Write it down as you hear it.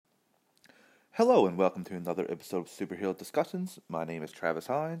Hello and welcome to another episode of Superhero Discussions. My name is Travis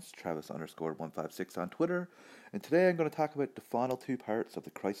Hines, Travis_156 on Twitter, and today I'm going to talk about the final two parts of the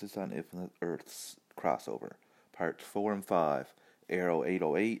Crisis on Infinite Earths crossover, parts 4 and 5, Arrow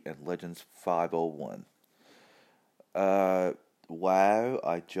 808 and Legends 501. Wow,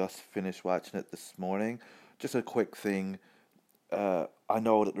 I just finished watching it this morning. Just a quick thing. I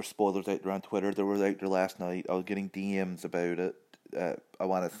know that there's spoilers out there on Twitter. They were out there last night. I was getting DMs about it. I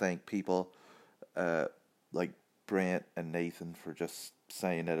want to thank people like Brent and Nathan for just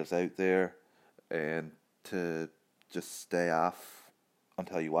saying that it's out there and to just stay off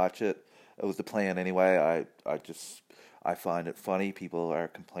until you watch it. It was the plan anyway. I find it funny. People are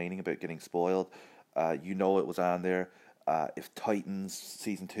complaining about getting spoiled. It was on there. If Titans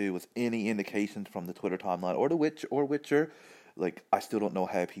season 2 was any indication from the Twitter timeline or Witcher, like I still don't know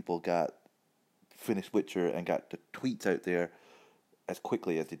how people got finished Witcher and got the tweets out there as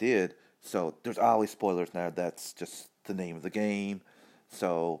quickly as they did. So there's always spoilers now. That's just the name of the game.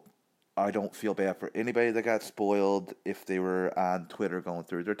 So I don't feel bad for anybody that got spoiled if they were on Twitter going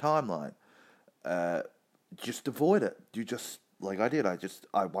through their timeline. Just avoid it. You just, like I did,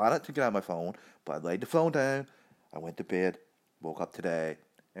 I wanted to get on my phone, but I laid the phone down, I went to bed, woke up today,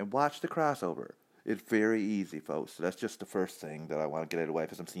 and watched the crossover. It's very easy, folks. So that's just the first thing that I want to get out of the way,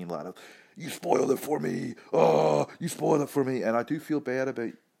 because I'm seeing a lot of, you spoiled it for me, you spoiled it for me, and I do feel bad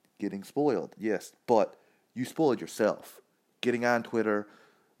about getting spoiled, yes, but you spoiled yourself. Getting on Twitter,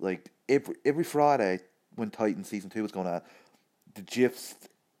 like, every Friday when Titan Season 2 was going on, the GIFs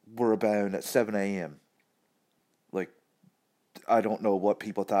were abound at 7 a.m. Like, I don't know what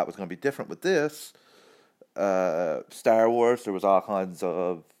people thought was going to be different with this. Star Wars, there was all kinds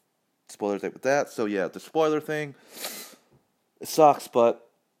of spoilers out with that. So yeah, the spoiler thing, it sucks, but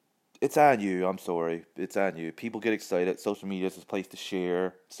it's on you. I'm sorry. It's on you. People get excited. Social media is a place to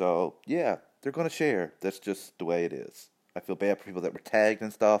share. So yeah, they're going to share. That's just the way it is. I feel bad for people that were tagged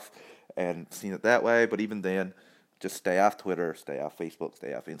and stuff and seen it that way. But even then, just stay off Twitter, stay off Facebook,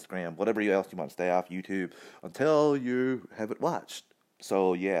 stay off Instagram, whatever else you want to stay off YouTube until you have it watched.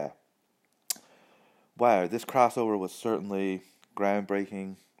 So yeah. Wow, this crossover was certainly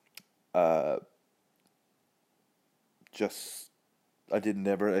groundbreaking. I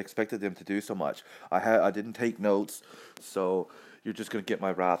never expected them to do so much. I didn't take notes, so you're just going to get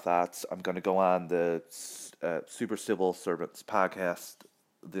my raw thoughts. I'm going to go on the Super Civil Servants podcast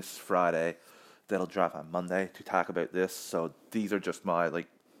this Friday. That'll drop on Monday to talk about this. So these are just my,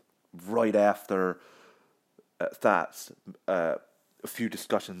 right after thoughts. A few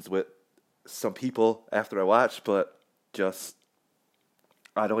discussions with some people after I watched, but just,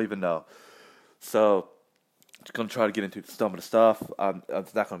 I don't even know. So, just going to try to get into some of the stuff.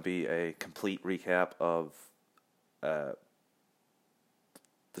 It's not going to be a complete recap of the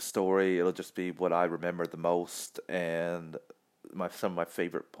story. It'll just be what I remember the most and some of my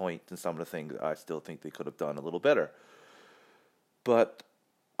favorite points and some of the things I still think they could have done a little better. But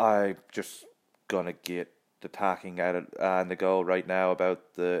I'm just going to get the talking on the go right now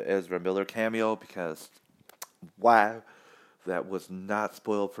about the Ezra Miller cameo because, wow, that was not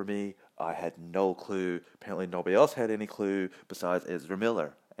spoiled for me. I had no clue. Apparently nobody else had any clue besides Ezra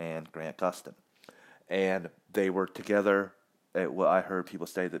Miller and Grant Gustin. And they were together. I heard people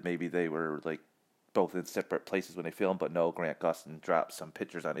say that maybe they were both in separate places when they filmed, but no, Grant Gustin dropped some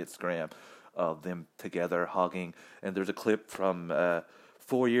pictures on Instagram of them together hugging. And there's a clip from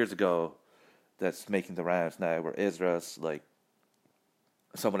 4 years ago that's making the rounds now where Ezra's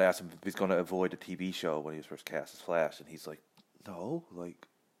someone asked him if he's going to avoid the TV show when he was first cast as Flash, and he's like,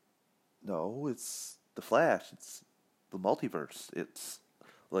 no, it's the Flash. It's the multiverse. It's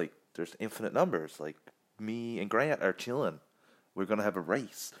there's infinite numbers. Me and Grant are chilling. We're going to have a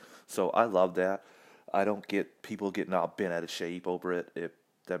race. So I love that. I don't get people getting all bent out of shape over it.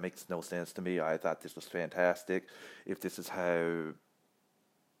 That makes no sense to me. I thought this was fantastic. If this is how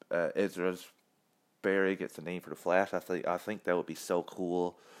Ezra's Barry gets a name for the Flash, I think that would be so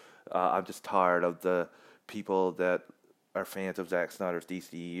cool. I'm just tired of the people that are fans of Zack Snyder's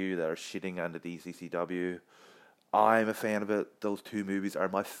DCEU that are shitting on the DCCW. I'm a fan of it. Those two movies are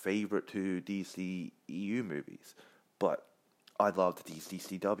my favorite two DCEU movies. But I love the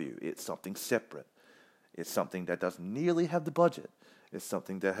DCCW. It's something separate. It's something that doesn't nearly have the budget. It's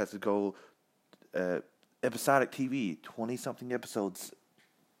something that has to go episodic TV, 20-something episodes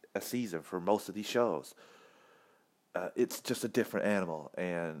a season for most of these shows. It's just a different animal,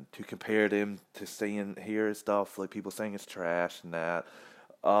 and to compare them to saying here stuff like people saying it's trash and that,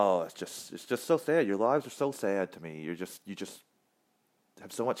 it's just so sad. Your lives are so sad to me. You just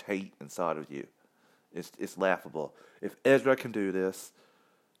have so much hate inside of you. It's laughable. If Ezra can do this,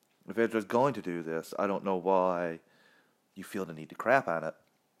 If Ezra's going to do this, I don't know why you feel the need to crap on it.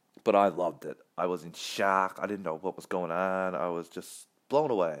 But I loved it. I was in shock. I didn't know what was going on. I was just blown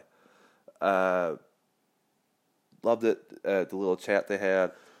away. Uh, Loved it. The little chat they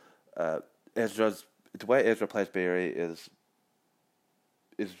had. Ezra's the way Ezra plays Barry is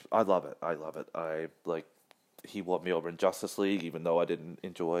I love it. I love it. I like he won me over in Justice League, even though I didn't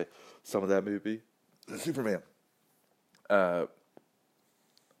enjoy some of that movie. Superman. Uh,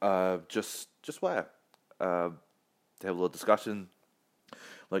 just wow. They have a little discussion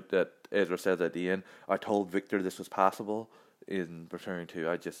like that. Ezra says at the end, "I told Victor this was possible." In referring to,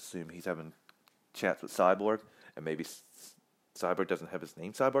 I just assume he's having chats with Cyborg, and maybe Cyborg doesn't have his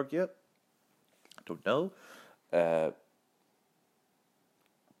name Cyborg yet. I don't know.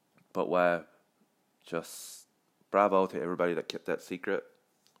 But wow, just bravo to everybody that kept that secret.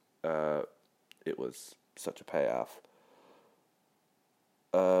 It was such a payoff.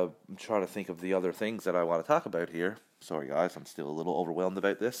 I'm trying to think of the other things that I want to talk about here. Sorry, guys, I'm still a little overwhelmed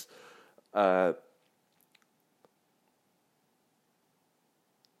about this.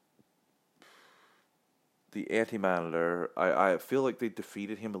 The Anti-Monitor, I feel like they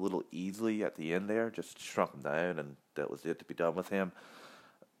defeated him a little easily at the end there, just shrunk him down, and that was it to be done with him.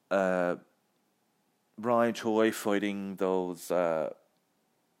 Ryan Choi fighting those, I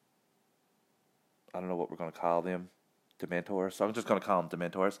don't know what we're going to call them, Dementors. So I'm just going to call them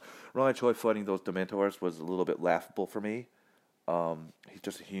Dementors. Ryan Choi fighting those Dementors was a little bit laughable for me. He's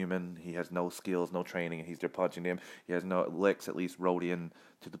just a human. He has no skills, no training, and he's there punching them. He has no Lex at least wrote in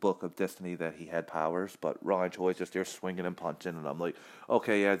to the Book of Destiny that he had powers, but Ryan Choi's just there swinging and punching, and I'm like,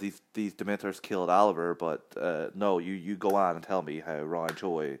 okay, yeah, these Dementors killed Oliver, but no, you go on and tell me how Ryan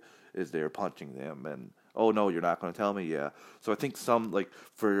Choi is there punching them, and oh no, you're not going to tell me, yeah. So I think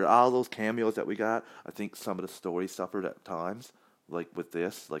for all those cameos that we got, I think some of the stories suffered at times, like with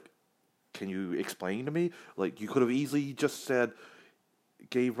this, like. Can you explain to me? Like, you could have easily just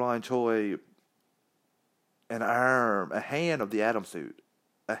gave Ryan Choi an arm, a hand of the Atom suit,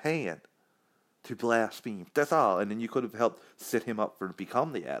 a hand to blaspheme. That's all. And then you could have helped set him up for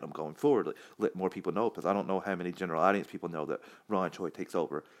become the Atom going forward. Like, let more people know, because I don't know how many general audience people know that Ryan Choi takes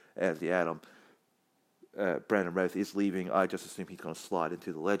over as the Atom. Brandon Routh is leaving. I just assume he's going to slide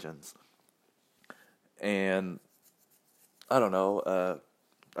into the Legends. And I don't know.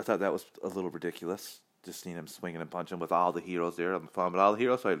 I thought that was a little ridiculous, just seeing him swinging and punching with all the heroes there. I'm fine with all the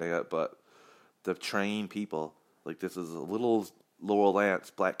heroes fighting it, but the trained people, like this is a little Laurel Lance,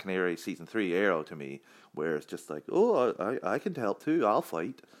 Black Canary Season 3 Arrow to me, where it's just like, oh, I can help too, I'll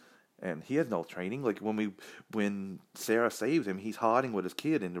fight. And he has no training. Like when Sarah saves him, he's hiding with his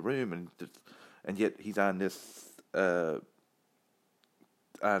kid in the room, and yet he's on this, and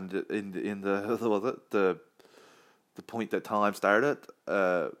in the point that time started,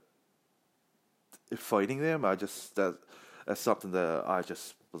 fighting them, that's something that I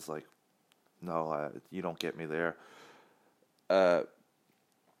just was like, no, you don't get me there. I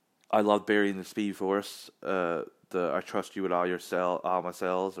love Barry in the Speed Force. I trust you with all my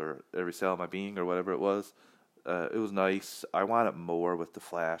cells, or every cell of my being, or whatever it was. It was nice. I wanted more with the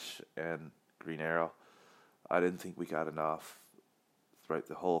Flash and Green Arrow. I didn't think we got enough throughout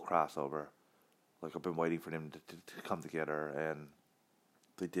the whole crossover. Like, I've been waiting for them to come together, and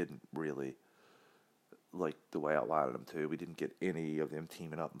they didn't really, like, the way I wanted them to. We didn't get any of them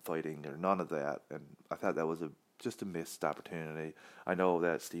teaming up and fighting, or none of that, and I thought that was just a missed opportunity. I know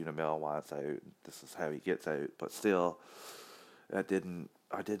that Stephen Amell wants out, this is how he gets out, but still, that didn't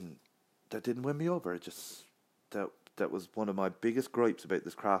win me over. It just, that was one of my biggest gripes about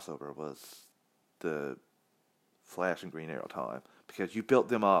this crossover, was the Flash and Green Arrow time, because you built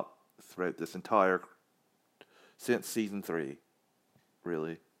them up throughout this since Season 3,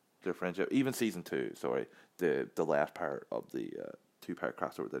 really, their friendship, even Season 2, sorry, the last part of the 2-part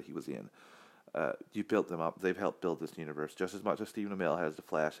crossover that he was in. You built them up. They've helped build this universe just as much as Stephen Amell has, the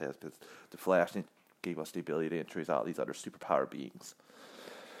Flash has, because the Flash gave us the ability to introduce all these other superpower beings.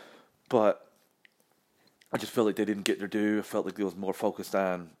 But I just felt like they didn't get their due. I felt like they was more focused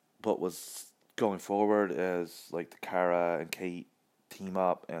on what was going forward, as like the Kara and Kate team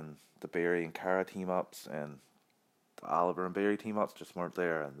up, and the Barry and Kara team ups, and the Oliver and Barry team ups just weren't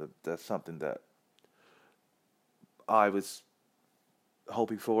there, and that's something that I was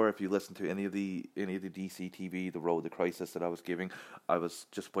hoping for. If you listen to any of the DC TV, the Road to Crisis that I was giving, I was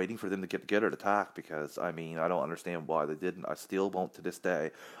just waiting for them to get together to talk, because I don't understand why they didn't. I still won't to this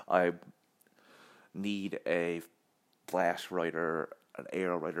day. I need a Flash writer, an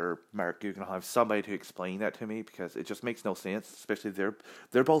Arrow writer, Mark Guggenheim, somebody to explain that to me, because it just makes no sense. Especially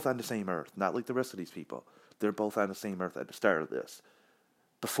they're both on the same Earth, not like the rest of these people. They're both on the same Earth at the start of this.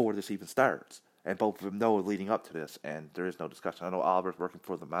 before this even starts. And both of them know leading up to this, and there is no discussion. I know Oliver's working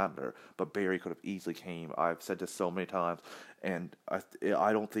for the Monitor, but Barry could have easily came. I've said this so many times, and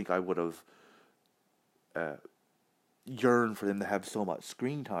I don't think I would have yearned for them to have so much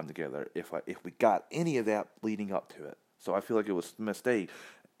screen time together if we got any of that leading up to it. So I feel like it was a mistake,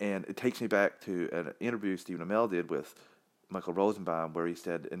 and it takes me back to an interview Stephen Amell did with Michael Rosenbaum, where he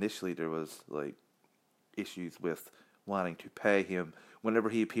said initially there was like issues with wanting to pay him whenever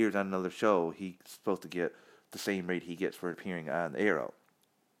he appears on another show. He's supposed to get the same rate he gets for appearing on Arrow,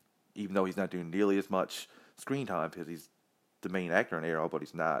 even though he's not doing nearly as much screen time because he's the main actor in Arrow, but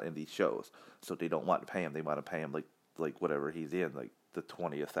he's not in these shows. So they don't want to pay him. They want to pay him like whatever he's in, like the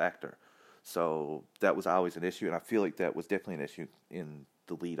 20th actor. So that was always an issue, and I feel like that was definitely an issue in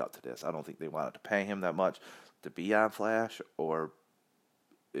the lead up to this. I don't think they wanted to pay him that much to be on Flash, or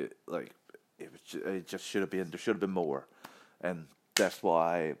it just should have been, there should have been more. And that's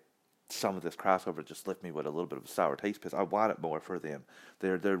why some of this crossover just left me with a little bit of a sour taste, because I wanted more for them.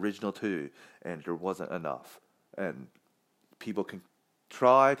 They're the original two, and there wasn't enough. And people can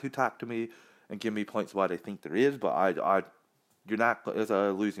try to talk to me and give me points why they think there is, but you're not, it's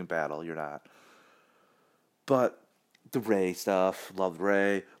a losing battle, you're not. But the Ray stuff, loved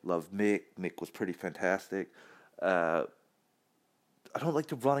Ray, loved Mick. Mick was pretty fantastic. I don't like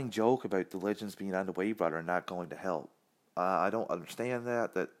the running joke about the Legends being on the Wave Rider and not going to help. I don't understand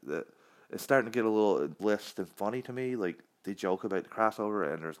that it's starting to get a little less than funny to me. Like, they joke about the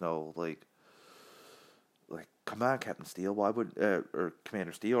crossover and there's no, like, come on, Captain Steel, why would, or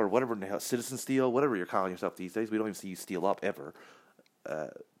Commander Steel, or whatever the hell, Citizen Steel, whatever you're calling yourself these days. We don't even see you steel up ever.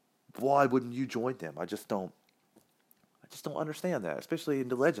 Why wouldn't you join them? I just don't understand that, especially in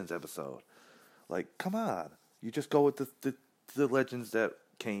the Legends episode. Like, come on. You just go with the Legends that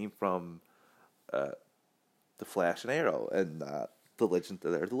came from the Flash and Arrow, and the Legends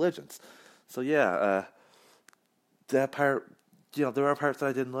that are the Legends. So yeah, that part, there are parts that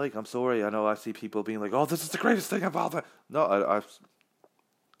I didn't like. I'm sorry. I know I see people being like, "Oh, this is the greatest thing about it." No,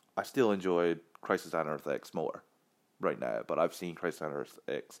 I still enjoyed Crisis on Earth X more right now, but I've seen Crisis on Earth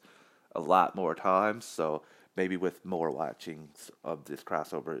X a lot more times, so maybe with more watchings of this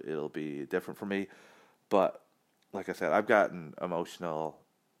crossover, it'll be different for me. But like I said, I've gotten emotional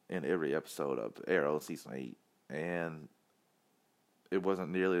in every episode of Arrow season 8, and it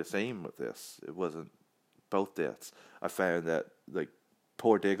wasn't nearly the same with this. It wasn't both deaths. I found that, like,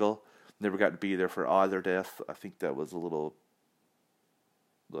 poor Diggle never got to be there for either death. I think that was a little,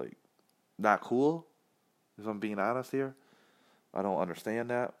 like, not cool, if I'm being honest here. I don't understand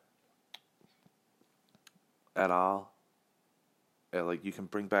that at all. And, like, you can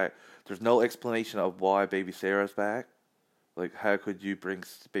bring back, there's no explanation of why Baby Sarah's back. Like, how could you bring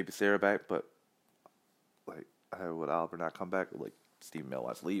Baby Sarah back, but, like, how would Oliver not come back? Like, Stephen Amell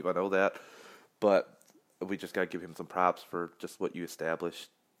wants to leave, I know that, but we just gotta give him some props for just what you established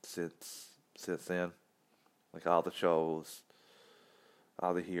since then. Like, all the shows,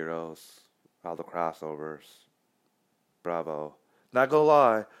 all the heroes, all the crossovers. Bravo. Not gonna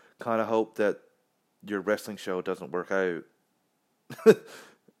lie, kinda hope that your wrestling show doesn't work out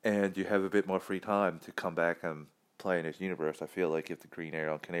and you have a bit more free time to come back and play in his universe. I feel like if the Green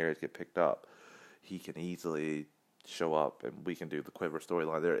Arrow and Canaries get picked up, he can easily show up and we can do the Quiver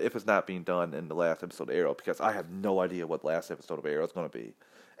storyline there, if it's not being done in the last episode of Arrow, because I have no idea what last episode of Arrow is going to be.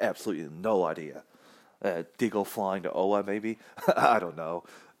 Absolutely no idea. Diggle flying to Oa, maybe? I don't know.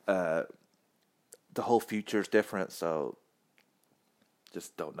 The whole future is different, so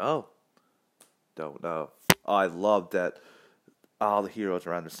just don't know. I love that all the heroes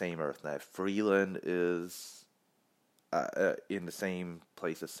are on the same Earth now. Freeland is in the same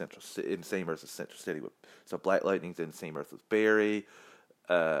place as in the same Earth as Central City. So Black Lightning's in the same Earth as Barry.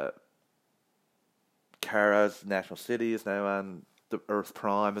 Kara's National City is now on the Earth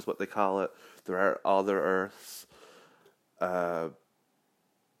Prime, is what they call it. There are other Earths.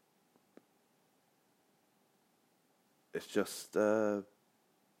 It's just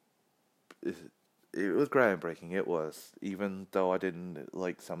it was groundbreaking. It was, even though I didn't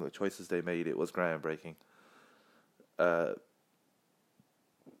like some of the choices they made, it was groundbreaking. Trying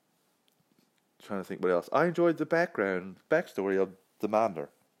to think what else. I enjoyed the backstory of the Monitor.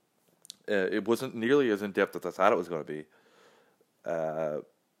 It wasn't nearly as in depth as I thought it was going to be.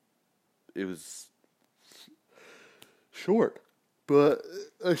 It was short, but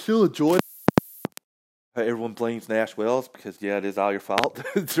I still enjoyed it. Everyone blames Nash Wells because, yeah, it is all your fault.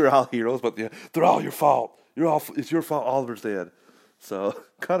 They're all heroes, but yeah, they're all your fault. It's your fault Oliver's dead. So,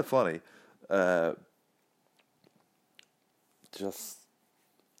 kind of funny. Just,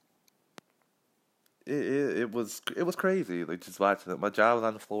 it was crazy. Like just watching it. My jaw was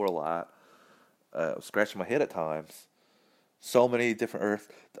on the floor a lot. I was scratching my head at times. So many different Earths.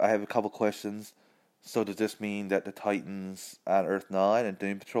 I have a couple questions. So does this mean that the Titans on Earth 9 and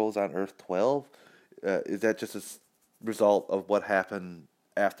Doom Patrol's on Earth 12? Is that just a result of what happened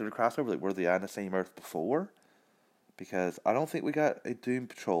after the crossover? Like, were they on the same Earth before? Because I don't think we got a Doom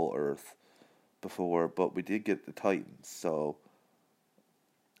Patrol Earth before, but we did get the Titans. So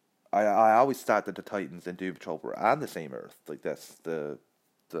I always thought that the Titans and Doom Patrol were on the same Earth. Like that's the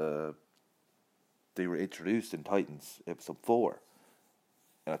they were introduced in Titans episode 4,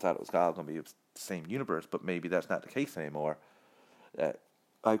 and I thought it was all going to be the same universe, but maybe that's not the case anymore. I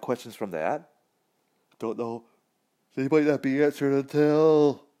have questions from that. Don't know. They might not be answered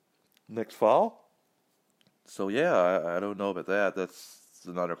until next fall. So yeah, I don't know about that. That's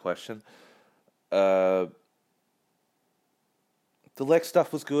another question. The Lex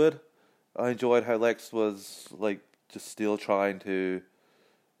stuff was good. I enjoyed how Lex was like just still trying to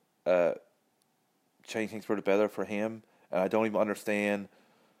change things for the better for him, and I don't even understand.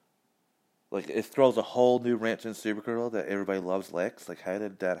 Like, it throws a whole new wrench in Supergirl that everybody loves Lex. Like, how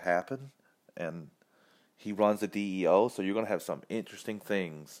did that happen? And he runs the DEO, so you're gonna have some interesting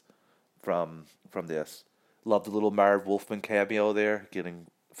things from this. Love the little Marv Wolfman cameo there, getting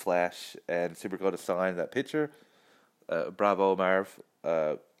Flash and Supergirl to sign that picture. Bravo, Marv.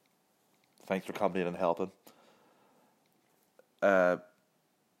 Thanks for coming in and helping.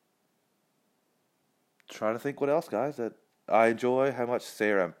 Trying to think what else, guys. That I enjoy how much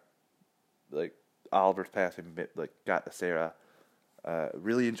Sarah, like Oliver's passing, like got to Sarah.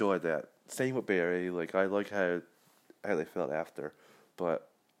 Really enjoyed that. Same with Barry. Like I like how they felt after, but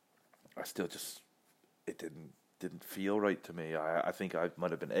I still just it didn't feel right to me. I think I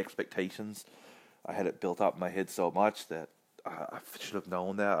might have been expectations. I had it built up in my head so much that I should have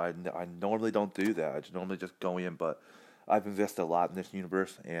known that. I normally don't do that. I just normally just go in, but I've invested a lot in this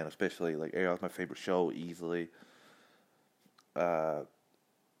universe, and especially like Arrow's my favorite show easily. So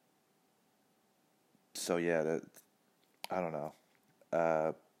yeah, I don't know.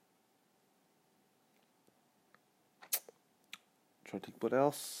 Trying to think what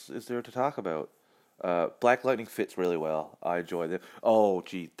else is there to talk about. Black Lightning fits really well. I enjoyed it. Oh,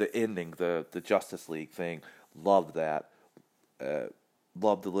 gee, the ending, the Justice League thing, loved that.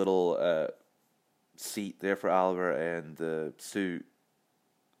 Loved the little seat there for Oliver and the suit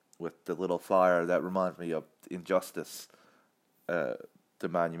with the little fire. That reminds me of Injustice, the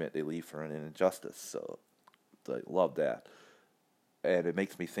monument they leave for an Injustice. So, I love that, and it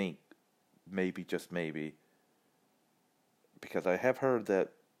makes me think, maybe just maybe, because I have heard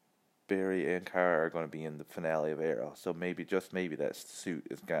that Barry and Kara are going to be in the finale of Arrow. So maybe just maybe that suit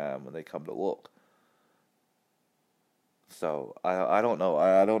is gone when they come to look. So I don't know.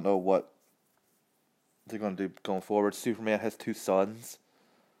 I don't know what they're going to do going forward. Superman has 2 sons.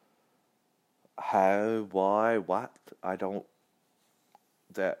 How? Why? What? I don't.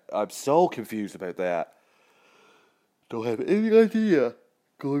 That I'm so confused about that. Don't have any idea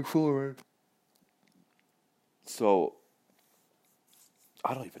going forward. So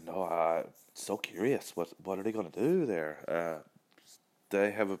I don't even know. I'm so curious. What are they going to do there?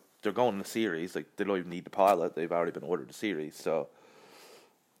 They're going in the series. Like they don't even need the pilot. They've already been ordered the series. So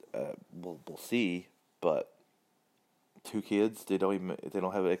we'll see. But 2 kids, they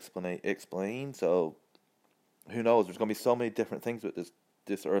don't have it explained. So who knows? There's going to be so many different things with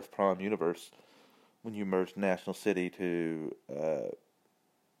this Earth Prime universe when you merge National City to the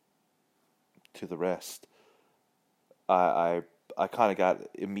rest. I kind of got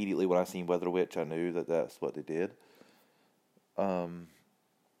immediately when I seen Weather Witch, I knew that that's what they did. What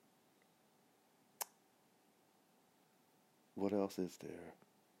else is there?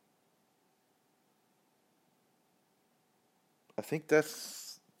 I think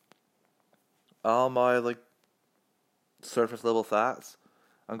that's all my like surface level thoughts.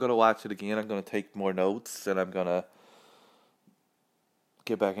 I'm gonna watch it again. I'm gonna take more notes, and I'm gonna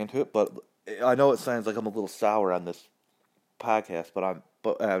get back into it. But I know it sounds like I'm a little sour on this podcast,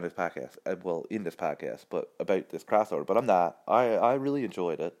 in this podcast, but about this crossover. But I'm not. I really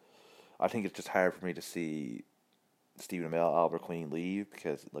enjoyed it. I think it's just hard for me to see Stephen Amell, Oliver Queen leave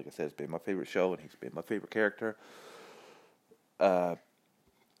because, like I said, it's been my favorite show and he's been my favorite character. But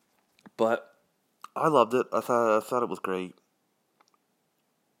I loved it. I thought it was great.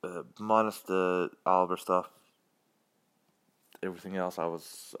 Minus the Oliver stuff, everything else I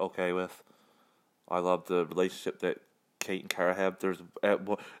was okay with. I love the relationship that Kate and Kara have.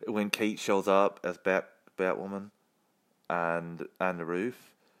 When Kate shows up as Batwoman and on the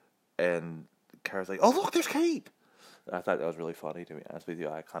roof, and Kara's like, "Oh look, there's Kate." I thought that was really funny. To be honest with you,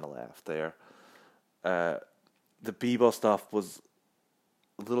 I kind of laughed there. Uh, the Bebo stuff was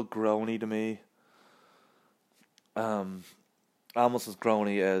a little groany to me. Almost as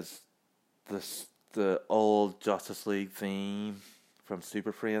groany as the old Justice League theme from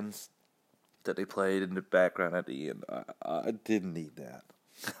Super Friends that they played in the background at the end. I didn't need that.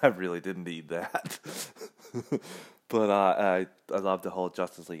 I really didn't need that. But I love the whole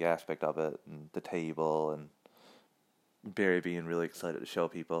Justice League aspect of it, and the table, and Barry being really excited to show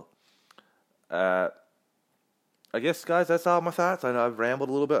people. I guess, guys, that's all my thoughts. I know I've rambled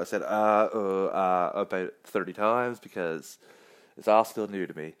a little bit. I said about 30 times because it's all still new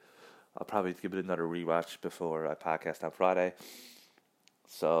to me. I'll probably give it another rewatch before I podcast on Friday.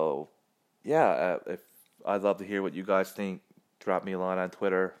 So, yeah, if I'd love to hear what you guys think. Drop me a line on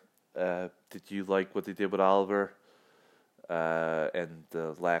Twitter. Did you like what they did with Oliver and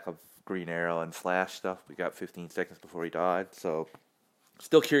the lack of Green Arrow and Flash stuff? We got 15 seconds before he died, so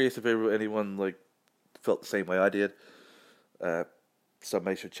still curious if anyone felt the same way I did. So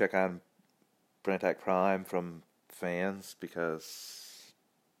make sure to check on Brentak Prime from fans because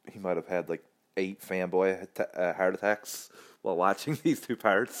he might have had 8 fanboy heart attacks while watching these 2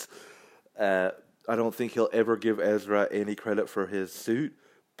 parts. I don't think he'll ever give Ezra any credit for his suit,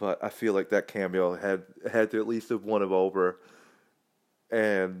 but I feel like that cameo had to at least have won him over,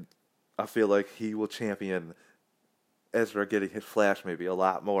 and I feel like he will champion Ezra getting his Flash maybe a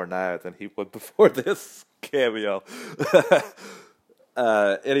lot more now than he would before this cameo.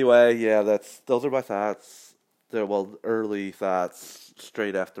 Anyway, yeah, those are my thoughts. They're early thoughts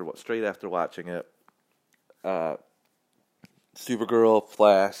straight after watching it. Supergirl,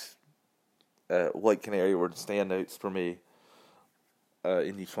 Flash, White Canary were the standouts for me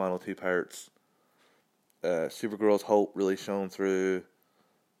in these final 2 parts. Supergirl's hope really shone through.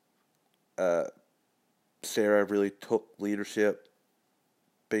 Sarah really took leadership,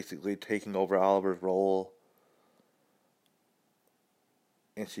 basically taking over Oliver's role,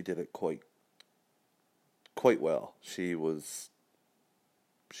 and she did it quite well. She was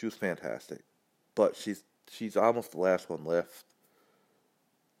fantastic, but she's almost the last one left.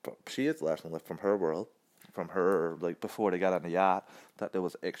 She is the last one left from her world, from her before they got on the yacht. Thought that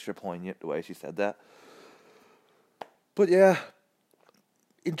was extra poignant the way she said that. But yeah,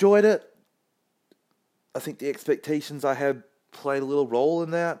 enjoyed it. I think the expectations I had played a little role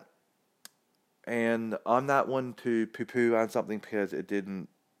in that. And I'm not one to poo-poo on something because it didn't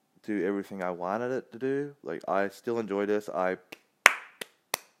do everything I wanted it to do. I still enjoy this. I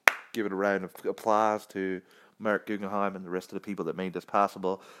give it a round of applause to Mark Guggenheim and the rest of the people that made this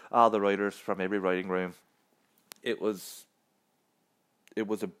possible. All the writers from every writing room. It was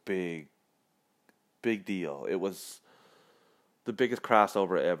a big deal. It was the biggest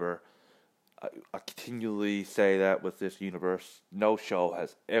crossover ever. I continually say that with this universe. No show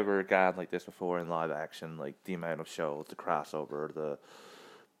has ever gone like this before in live action. The amount of shows, the crossover,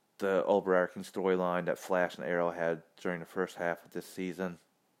 the overarching storyline that Flash and Arrow had during the first half of this season.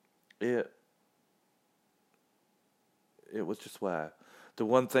 It was just wow. The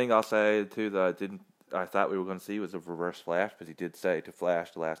one thing I'll say too that I thought we were going to see was a reverse Flash, because he did say to Flash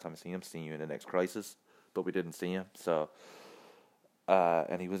the last time I see him, "See you in the next crisis," but we didn't see him. So,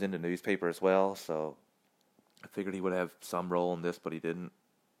 and he was in the newspaper as well. So I figured he would have some role in this, but he didn't.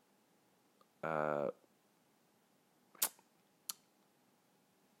 I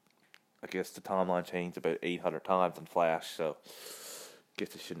guess the timeline changed about 800 times in Flash, so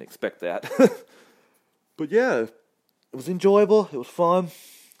guess I shouldn't expect that. But yeah, it was enjoyable. It was fun.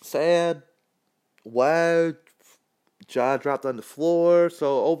 Sad. Wow. Jaw dropped on the floor.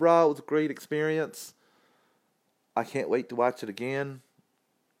 So overall, it was a great experience. I can't wait to watch it again.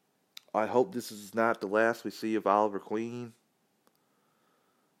 I hope this is not the last we see of Oliver Queen.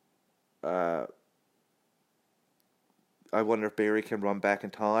 I wonder if Barry can run back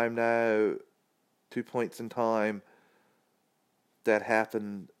in time now. 2 points in time that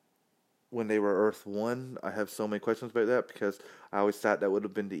happened when they were Earth 1. I have so many questions about that, because I always thought that would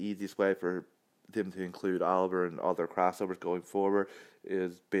have been the easiest way for them to include Oliver and all their crossovers going forward,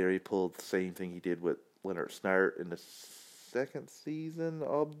 is Barry pulled the same thing he did with Leonard Snart in the 2nd season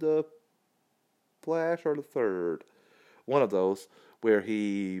of the Flash, or the 3rd. One of those, where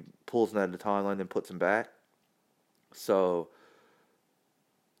he pulls him out of the timeline and puts him back. So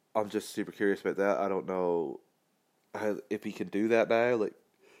I'm just super curious about that. I don't know if he can do that now,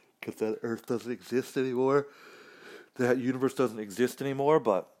 because that Earth doesn't exist anymore. That universe doesn't exist anymore,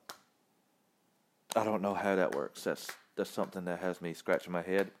 but I don't know how that works. That's something that has me scratching my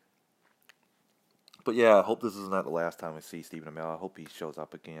head. But yeah, I hope this is not the last time we see Stephen Amell. I hope he shows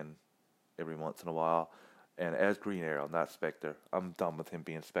up again every once in a while. and as Green Arrow, not Spectre. I'm done with him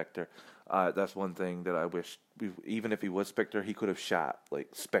being Spectre. That's one thing that I wish, even if he was Spectre, he could have shot, like,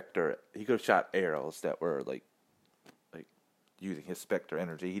 Spectre. He could have shot arrows that were, like using his Spectre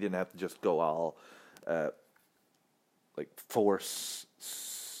energy. He didn't have to just go all, like, Force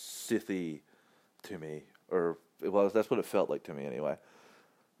Sithy to me. Or, well, that's what it felt like to me, anyway.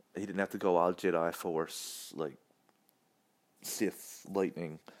 He didn't have to go all Jedi Force, like, Sith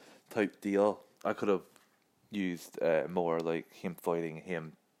lightning type deal. I could have used more like him fighting,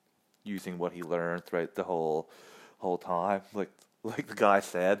 him using what he learned throughout the whole time. Like the guy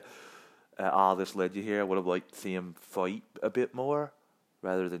said, all this led you here. I would have liked to see him fight a bit more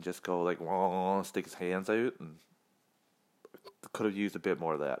rather than just go like stick his hands out, and could have used a bit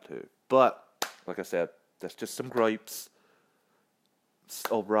more of that too. But like I said, that's just some gripes.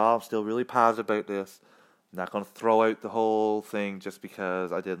 Overall, I'm still really positive about this. I'm not going to throw out the whole thing just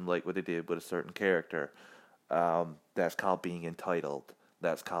because I didn't like what they did with a certain character. That's called being entitled.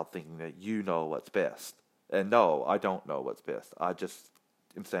 That's called thinking that you know what's best. And no, I don't know what's best. I just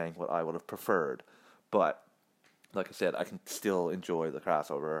am saying what I would have preferred. But, like I said, I can still enjoy the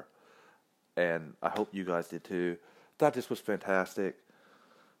crossover. And I hope you guys did too. Thought this was fantastic.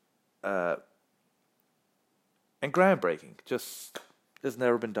 And groundbreaking. Just, it's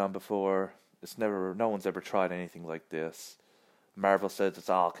never been done before. No one's ever tried anything like this. Marvel says it's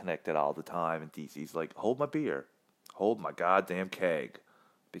all connected all the time, and DC's like, hold my beer. Hold my goddamn keg.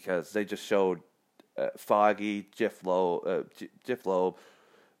 Because they just showed Foggy, Jeff Loeb, I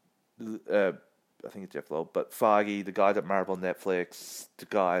think it's Jeff Loeb, but Foggy, the guys at Marvel Netflix, the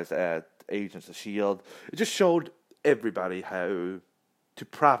guys at Agents of S.H.I.E.L.D., it just showed everybody how to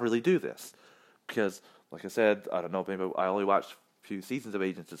properly do this. Because, like I said, I don't know, maybe I only watched a few seasons of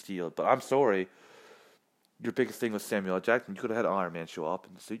Agents of S.H.I.E.L.D., but I'm sorry, your biggest thing was Samuel L. Jackson. You could have had Iron Man show up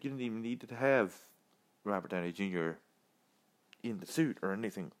in the suit. You didn't even need to have Robert Downey Jr. in the suit or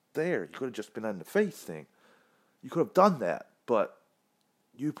anything there. You could have just been on the face thing. You could have done that, but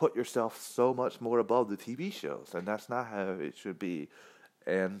you put yourself so much more above the TV shows, and that's not how it should be.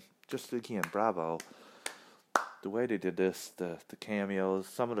 And just again, bravo. The way they did this, the cameos,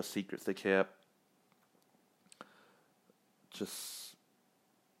 some of the secrets they kept, just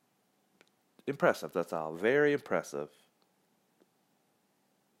impressive, that's all. Very impressive.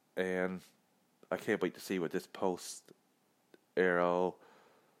 And I can't wait to see what this post-Arrow,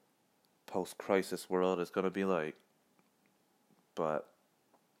 post-Crisis world is going to be like. But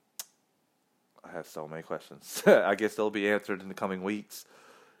I have so many questions. I guess they'll be answered in the coming weeks.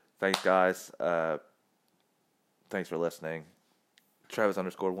 Thanks, guys. Thanks for listening.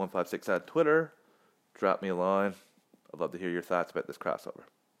 Travis_156 on Twitter. Drop me a line. I'd love to hear your thoughts about this crossover.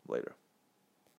 Later.